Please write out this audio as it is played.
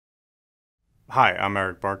Hi, I'm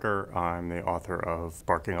Eric Barker. I'm the author of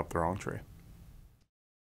Barking Up the Wrong Tree.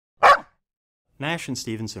 Nash and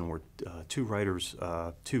Stevenson were two writers,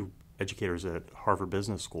 two educators at Harvard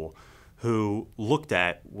Business School who looked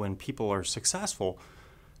at when people are successful,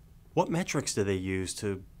 what metrics do they use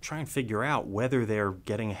to try and figure out whether they're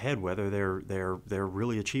getting ahead, whether they're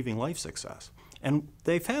really achieving life success. And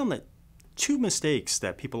they found that two mistakes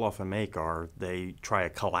that people often make are they try a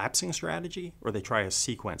collapsing strategy or they try a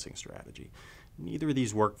sequencing strategy. Neither of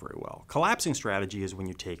these work very well. Collapsing strategy is when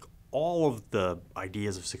you take all of the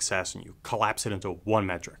ideas of success and you collapse it into one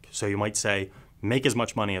metric. So you might say, make as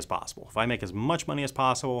much money as possible. If I make as much money as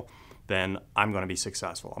possible, then I'm going to be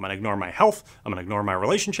successful. I'm going to ignore my health, I'm going to ignore my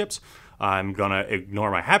relationships, I'm going to ignore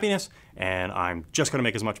my happiness, and I'm just going to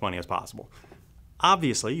make as much money as possible.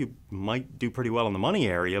 Obviously, you might do pretty well in the money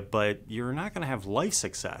area, but you're not going to have life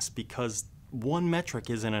success because one metric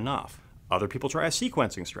isn't enough. Other people try a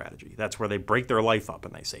sequencing strategy. That's where they break their life up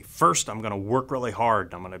and they say, first I'm going to work really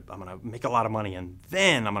hard, I'm going to make a lot of money, and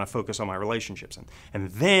then I'm going to focus on my relationships, and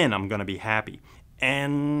then I'm going to be happy.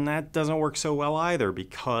 And that doesn't work so well either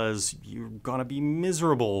because you're going to be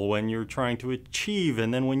miserable when you're trying to achieve,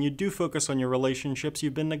 and then when you do focus on your relationships,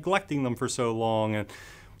 you've been neglecting them for so long. And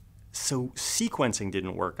so sequencing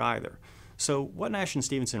didn't work either. So what Nash and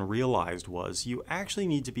Stevenson realized was you actually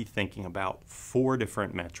need to be thinking about 4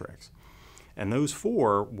 different metrics. And those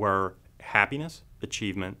 4 were happiness,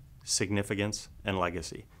 achievement, significance, and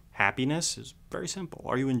legacy. Happiness is very simple.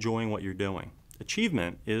 Are you enjoying what you're doing?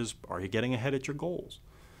 Achievement is, are you getting ahead at your goals?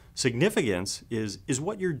 Significance is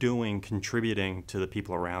what you're doing contributing to the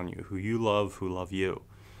people around you, who love you?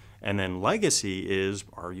 And then legacy is,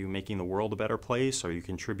 are you making the world a better place? Are you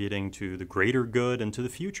contributing to the greater good and to the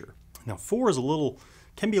future? Now 4 is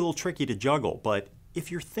can be a little tricky to juggle, but if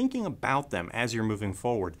you're thinking about them as you're moving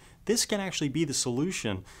forward, this can actually be the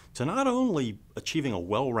solution to not only achieving a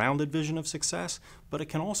well-rounded vision of success, but it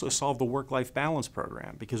can also solve the work-life balance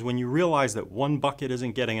program. Because when you realize that one bucket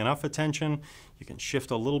isn't getting enough attention, you can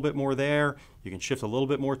shift a little bit more there, you can shift a little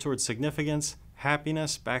bit more towards significance,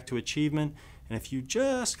 happiness, back to achievement. And if you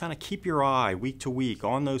just kind of keep your eye week to week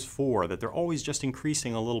on those 4, that they're always just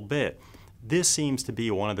increasing a little bit, this seems to be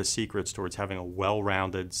one of the secrets towards having a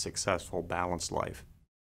well-rounded, successful, balanced life.